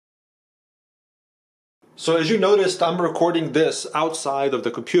So as you noticed, I'm recording this outside of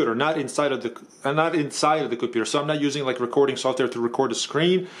the computer, not inside of the computer. So I'm not using like recording software to record the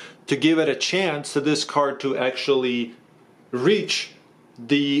screen to give it a chance to this card to actually reach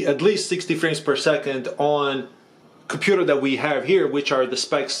the at least 60 frames per second on computer that we have here, which are the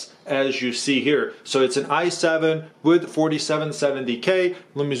specs as you see here. So it's an i7 with 4770K.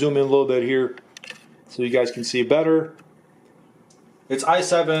 Let me zoom in a little bit here so you guys can see better. It's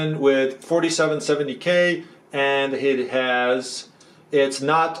i7 with 4770K, and it's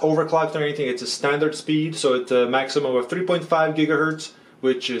not overclocked or anything. It's a standard speed, so it's a maximum of 3.5 gigahertz,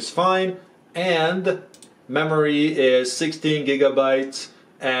 which is fine. And memory is 16 gigabytes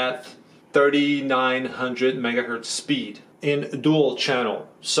at 3900 megahertz speed in dual channel.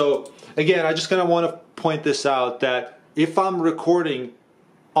 So again, I just kind of want to point this out that if I'm recording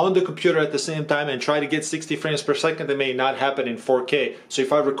on the computer at the same time and try to get 60 frames per second, it may not happen in 4K. So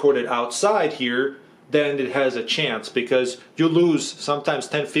if I record it outside here, then it has a chance, because you lose sometimes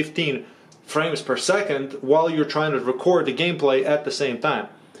 10-15 frames per second while you're trying to record the gameplay at the same time.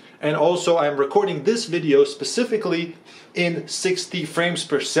 And also I'm recording this video specifically in 60 frames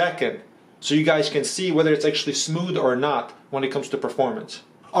per second, so you guys can see whether it's actually smooth or not when it comes to performance.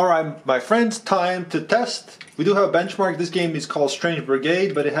 Alright, my friends, time to test. We do have a benchmark. This game is called Strange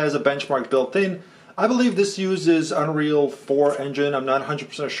Brigade, but it has a benchmark built in. I believe this uses Unreal 4 engine. I'm not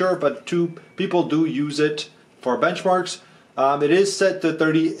 100% sure, but two people do use it for benchmarks. It is set to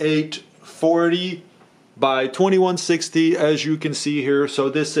 3840 by 2160, as you can see here. So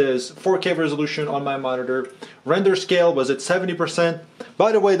this is 4K resolution on my monitor. Render scale was at 70%.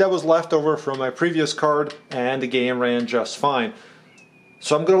 By the way, that was leftover from my previous card, and the game ran just fine.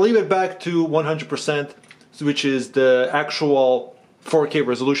 So I'm going to leave it back to 100%, which is the actual 4K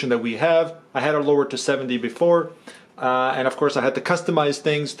resolution that we have. I had it lowered to 70 before, and of course I had to customize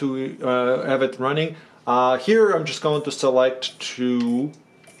things to have it running. Here I'm just going to select to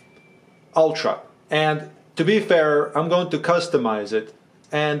Ultra, and to be fair, I'm going to customize it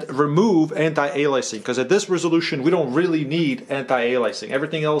and remove anti-aliasing, because at this resolution we don't really need anti-aliasing.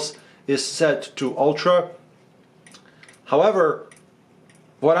 Everything else is set to Ultra. However,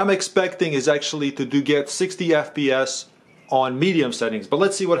 what I'm expecting is actually to get 60 FPS on medium settings, but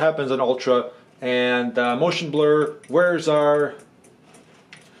let's see what happens on Ultra. And motion blur, where's our...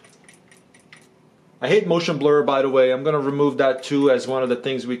 I hate motion blur, by the way. I'm going to remove that too as one of the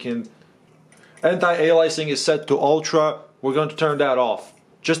things we can... Anti-aliasing is set to Ultra. We're going to turn that off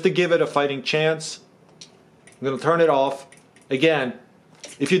just to give it a fighting chance. I'm going to turn it off. Again,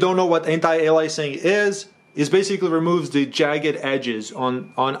 if you don't know what anti-aliasing is basically removes the jagged edges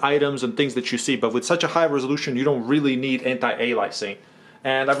on items and things that you see. But with such a high resolution, you don't really need anti-aliasing.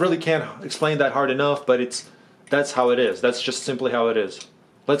 And I really can't explain that hard enough, but that's how it is. That's just simply how it is.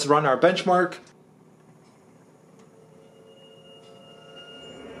 Let's run our benchmark.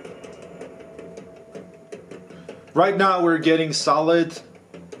 Right now we're getting solid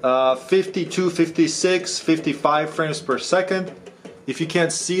 52, 56, 55 frames per second. If you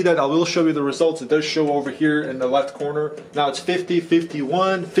can't see that, I will show you the results. It does show over here in the left corner. Now it's 50,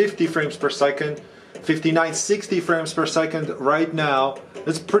 51, 50 frames per second, 59, 60 frames per second right now.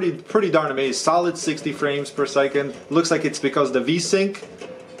 It's pretty darn amazing. Solid 60 frames per second. Looks like it's because the VSync.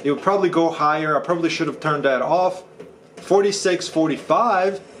 It would probably go higher. I probably should have turned that off. 46,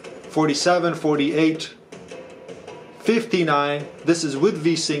 45, 47, 48, 59. This is with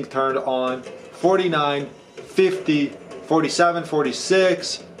VSync turned on. 49, 50, 47,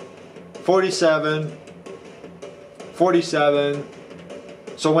 46, 47, 47.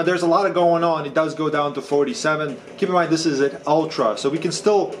 So when there's a lot of going on, it does go down to 47. Keep in mind this is at Ultra, so we can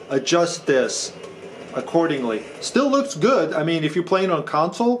still adjust this accordingly. Still looks good. I mean, if you're playing on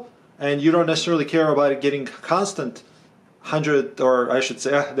console and you don't necessarily care about it getting constant 100, or I should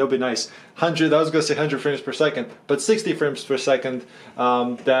say, that would be nice, 100, I was going to say 100 frames per second, but 60 frames per second,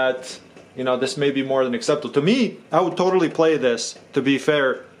 that... You know, this may be more than acceptable. To me, I would totally play this, to be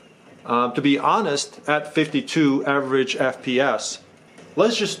fair, to be honest, at 52 average FPS.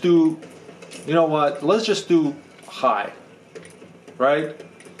 Let's just do, you know what, let's just do high, right?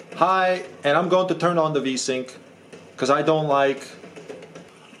 High, and I'm going to turn on the VSync, because I don't like,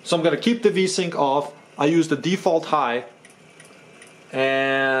 so I'm going to keep the VSync off. I use the default high,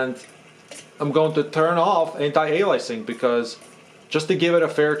 and I'm going to turn off anti-aliasing, because just to give it a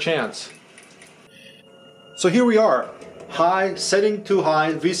fair chance. So here we are, high, setting to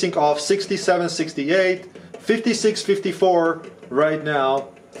high, VSync off, 67, 68, 56, 54 right now,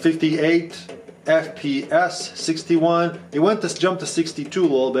 58 FPS, 61. It went to jump to 62 a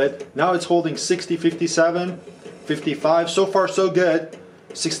little bit. Now it's holding 60, 57, 55. So far so good.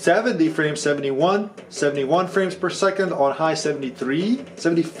 670 frames, 71 frames per second, on high 73,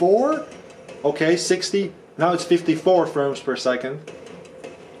 74, okay, 60, now it's 54 frames per second,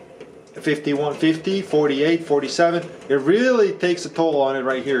 51, 50, 48, 47, it really takes a toll on it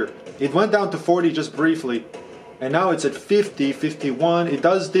right here. It went down to 40 just briefly, and now it's at 50, 51, it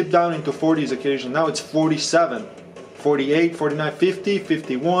does dip down into 40s occasionally, now it's 47, 48, 49, 50,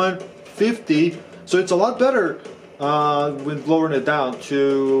 51, 50, so it's a lot better when lowering it down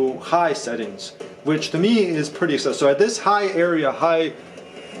to high settings, which to me is pretty excessive. So at this high area, high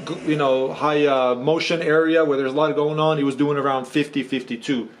motion area where there's a lot going on, he was doing around 50,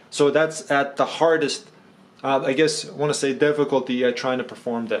 52. So that's at the hardest, I guess I want to say, difficulty at trying to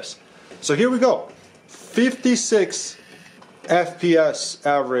perform this. So here we go, 56 FPS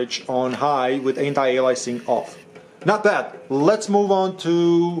average on high with anti-aliasing off. Not bad. Let's move on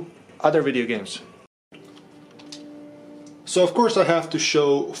to other video games. So of course I have to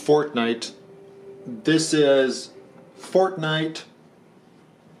show Fortnite. This is Fortnite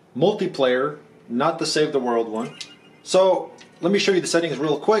multiplayer, not the Save the World one. So let me show you the settings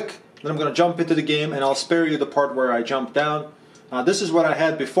real quick, then I'm going to jump into the game and I'll spare you the part where I jump down. This is what I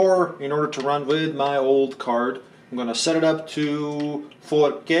had before in order to run with my old card. I'm going to set it up to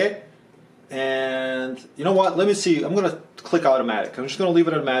 4K, and you know what, let me see, I'm going to click automatic. I'm just going to leave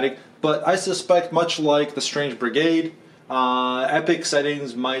it automatic, but I suspect much like the Strange Brigade, Epic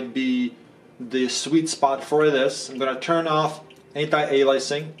settings might be the sweet spot for this. I'm going to turn off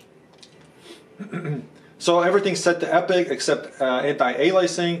anti-aliasing. So everything's set to Epic except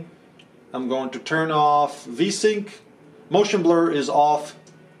anti-aliasing. I'm going to turn off VSync. Motion blur is off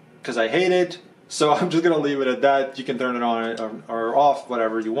because I hate it. So I'm just going to leave it at that. You can turn it on or off,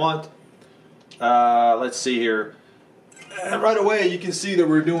 whatever you want. Let's see here. And right away you can see that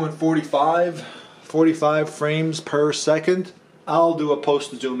we're doing 45 frames per second. I'll do a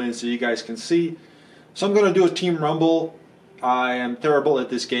post zoom in so you guys can see. So I'm going to do a Team Rumble. I am terrible at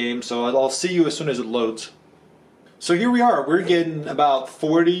this game, so I'll see you as soon as it loads. So here we are, we're getting about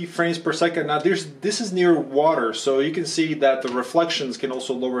 40 frames per second. Now this is near water, so you can see that the reflections can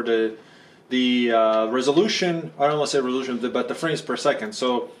also lower the resolution. I don't want to say resolution, but the frames per second.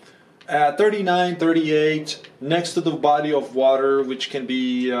 So at 39, 38, next to the body of water, which can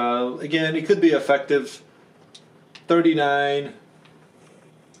be, again, it could be effective. 39.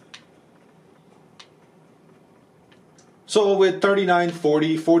 So with 39,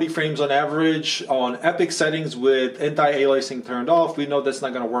 40 frames on average on Epic settings with anti-aliasing turned off, we know that's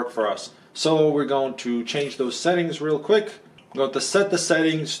not going to work for us. So we're going to change those settings real quick. I'm going to set the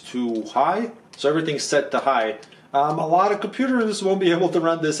settings to high. So everything's set to high. A lot of computers won't be able to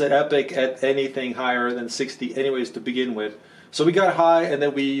run this at Epic at anything higher than 60 anyways to begin with. So we got high, and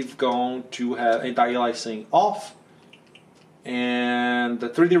then we've gone to have anti-aliasing off. And the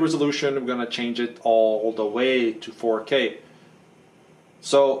 3D resolution, I'm going to change it all the way to 4K.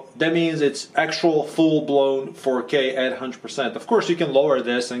 So that means it's actual full-blown 4K at 100%. Of course, you can lower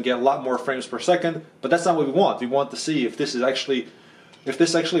this and get a lot more frames per second, but that's not what we want. We want to see if this actually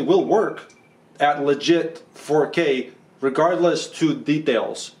will work at legit 4K, regardless to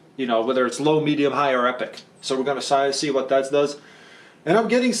details. You know, whether it's low, medium, high, or Epic. So we're going to see what that does. And I'm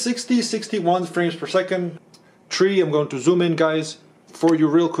getting 60, 61 frames per second. Tree, I'm going to zoom in, guys, for you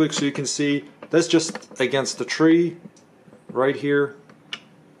real quick so you can see. That's just against the tree right here.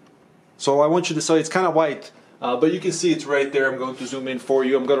 So I want you to see, it's kind of white, but you can see it's right there. I'm going to zoom in for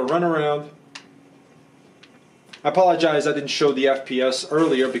you. I'm going to run around. I apologize I didn't show the FPS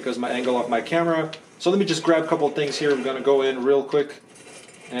earlier because my angle of my camera. So let me just grab a couple of things here. I'm going to go in real quick.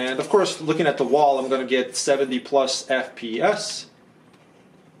 And of course, looking at the wall, I'm going to get 70 plus FPS.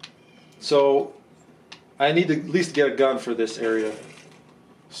 So I need to at least get a gun for this area.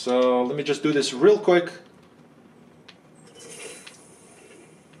 So let me just do this real quick.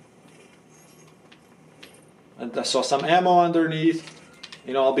 And I saw some ammo underneath.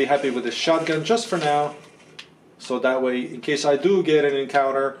 You know, I'll be happy with this shotgun just for now. So that way, in case I do get an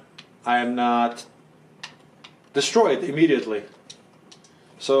encounter, I am not destroyed immediately.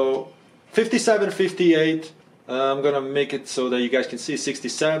 So 57, 58. I'm going to make it so that you guys can see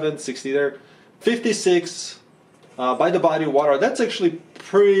 67, 60 there. 56 by the body of water. That's actually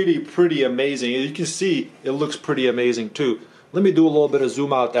pretty amazing. You can see it looks pretty amazing too. Let me do a little bit of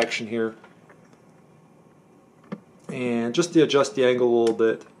zoom out action here. And just to adjust the angle a little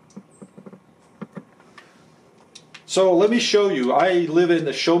bit. So let me show you. I live in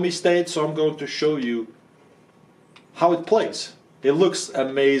the show me state, so I'm going to show you how it plays. It looks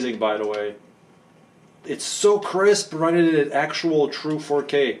amazing, by the way. It's so crisp running it at actual true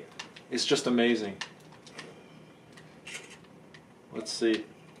 4K. It's just amazing. Let's see.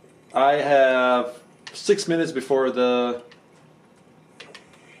 I have 6 minutes before the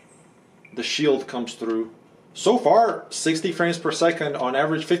shield comes through. So far, 60 frames per second on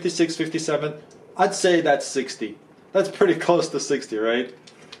average, 56, 57. I'd say that's 60. That's pretty close to 60, right?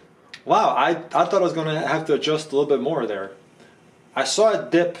 Wow, I thought I was going to have to adjust a little bit more there. I saw a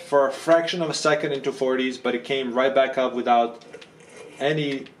dip for a fraction of a second into 40s, but it came right back up without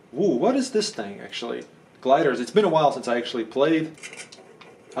any... Ooh, what is this thing, actually? Gliders. It's been a while since I actually played.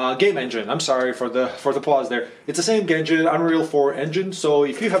 Game engine. I'm sorry for the pause there. It's the same engine, Unreal 4 engine, so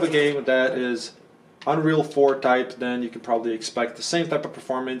if you have a game that is Unreal 4 type, then you can probably expect the same type of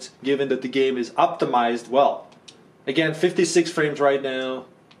performance, given that the game is optimized well. Again, 56 frames right now.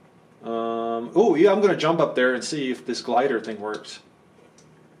 Oh yeah, I'm gonna jump up there and see if this glider thing works.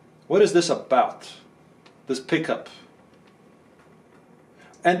 What is this about? This pickup.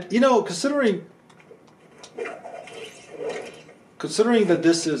 And you know, considering that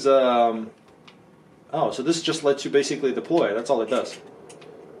this is oh, so this just lets you basically deploy. That's all it does.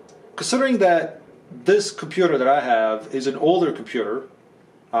 Considering that this computer that I have is an older computer,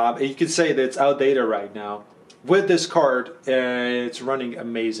 and you could say that it's outdated right now. With this card, it's running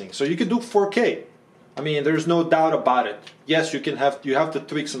amazing. So you can do 4K. I mean, there's no doubt about it. Yes, you have to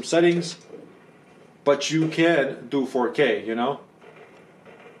tweak some settings, but you can do 4K. You know.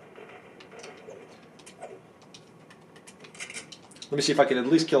 Let me see if I can at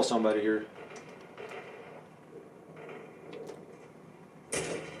least kill somebody here.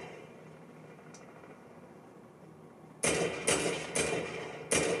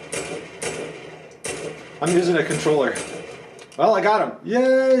 I'm using a controller. Well, I got him.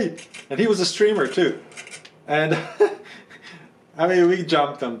 Yay! And he was a streamer too. And I mean, we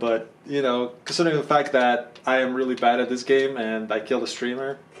jumped him, but you know, considering the fact that I am really bad at this game and I killed a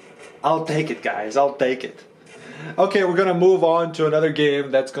streamer, I'll take it, guys. I'll take it. Okay, we're gonna move on to another game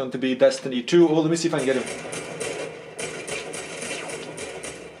that's going to be Destiny 2. Oh, let me see if I can get him.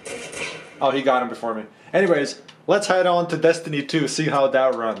 Oh, he got him before me. Anyways, let's head on to Destiny 2, see how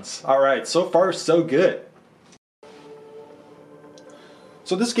that runs. Alright, so far so good.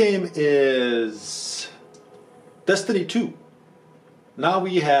 So this game is Destiny 2. Now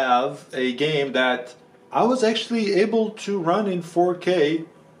we have a game that I was actually able to run in 4K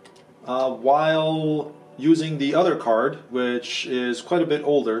while using the other card, which is quite a bit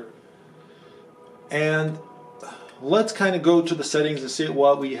older. And let's kind of go to the settings and see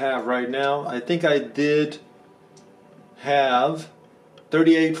what we have right now. I think I did have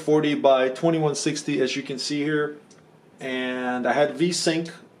 3840 by 2160, as you can see here, and I had VSync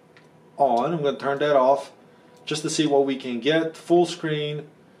on. I'm going to turn that off just to see what we can get. Full screen,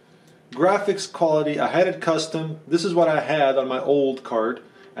 graphics quality, I had it custom. This is what I had on my old card,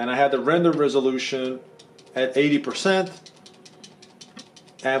 and I had the render resolution at 80%,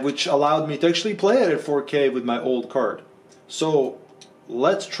 and which allowed me to actually play it at 4K with my old card. So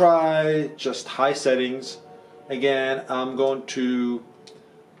let's try just high settings. Again, I'm going to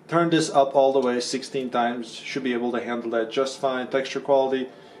turn this up all the way 16 times. Should be able to handle that just fine. Texture quality.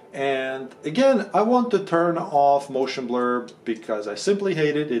 And again, I want to turn off motion blur because I simply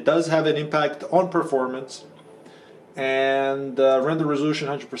hate it. It does have an impact on performance. And render resolution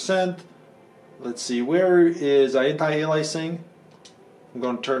 100%. Let's see, where is anti-aliasing? I'm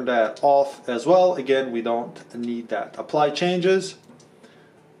going to turn that off as well. Again, we don't need that. Apply changes.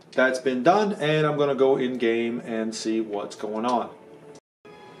 That's been done, and I'm going to go in game and see what's going on.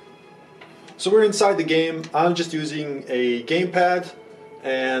 So we're inside the game. I'm just using a gamepad,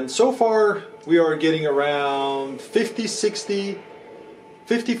 and so far we are getting around 50, 60,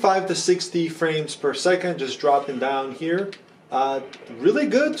 55 to 60 frames per second, just dropping down here. Really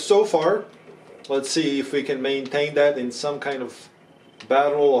good so far. Let's see if we can maintain that in some kind of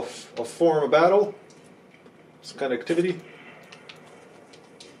battle, of form of battle, some kind of activity.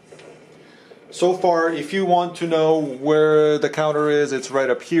 So far, if you want to know where the counter is, it's right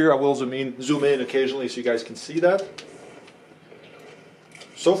up here. I will zoom in occasionally so you guys can see that.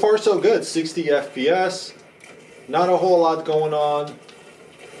 So far so good, 60 FPS, not a whole lot going on.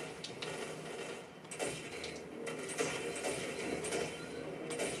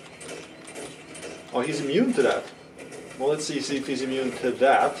 Oh, he's immune to that. Well, let's see if he's immune to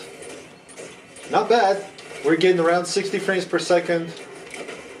that. Not bad. We're getting around 60 frames per second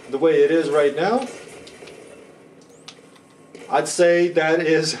the way it is right now. I'd say that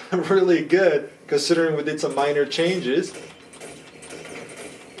is really good considering we did some minor changes.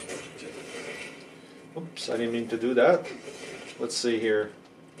 Oops, I didn't mean to do that. Let's see here.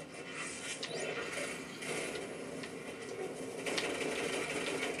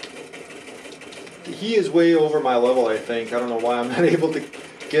 he is way over my level, I think. I don't know why I'm not able to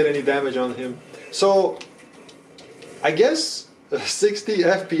get any damage on him. So, I guess 60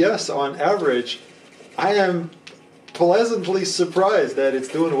 FPS on average, I am pleasantly surprised that it's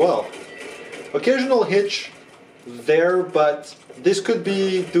doing well. Occasional hitch there, but this could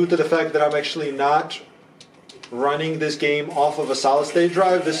be due to the fact that I'm actually not running this game off of a solid state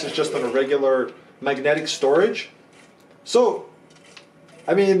drive. This is just on a regular magnetic storage. So,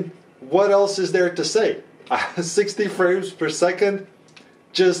 I mean, what else is there to say? 60 frames per second,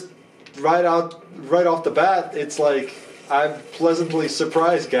 just right off the bat, it's like, I'm pleasantly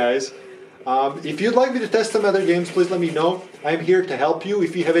surprised, guys. If you'd like me to test some other games, please let me know. I'm here to help you.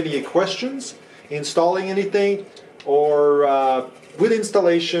 If you have any questions, installing anything, or with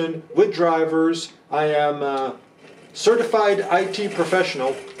installation, with drivers, I am a certified IT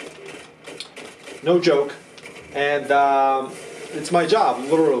professional. No joke. And it's my job,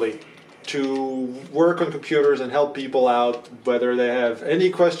 literally, to work on computers and help people out, whether they have any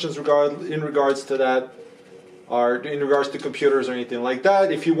questions in regards to that, or in regards to computers or anything like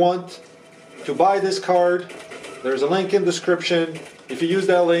that. If you want to buy this card, there's a link in the description. If you use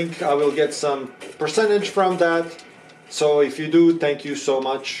that link, I will get some percentage from that. So if you do, thank you so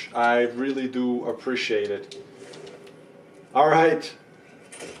much. I really do appreciate it. Alright.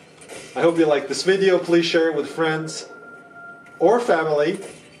 I hope you like this video. Please share it with friends or family.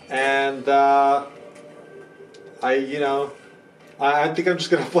 And I think I'm just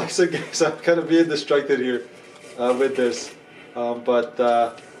gonna play some games. I'm kind of being distracted here with this.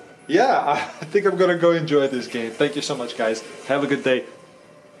 Yeah, I think I'm gonna go enjoy this game. Thank you so much, guys. Have a good day.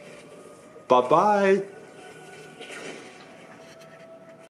 Bye-bye.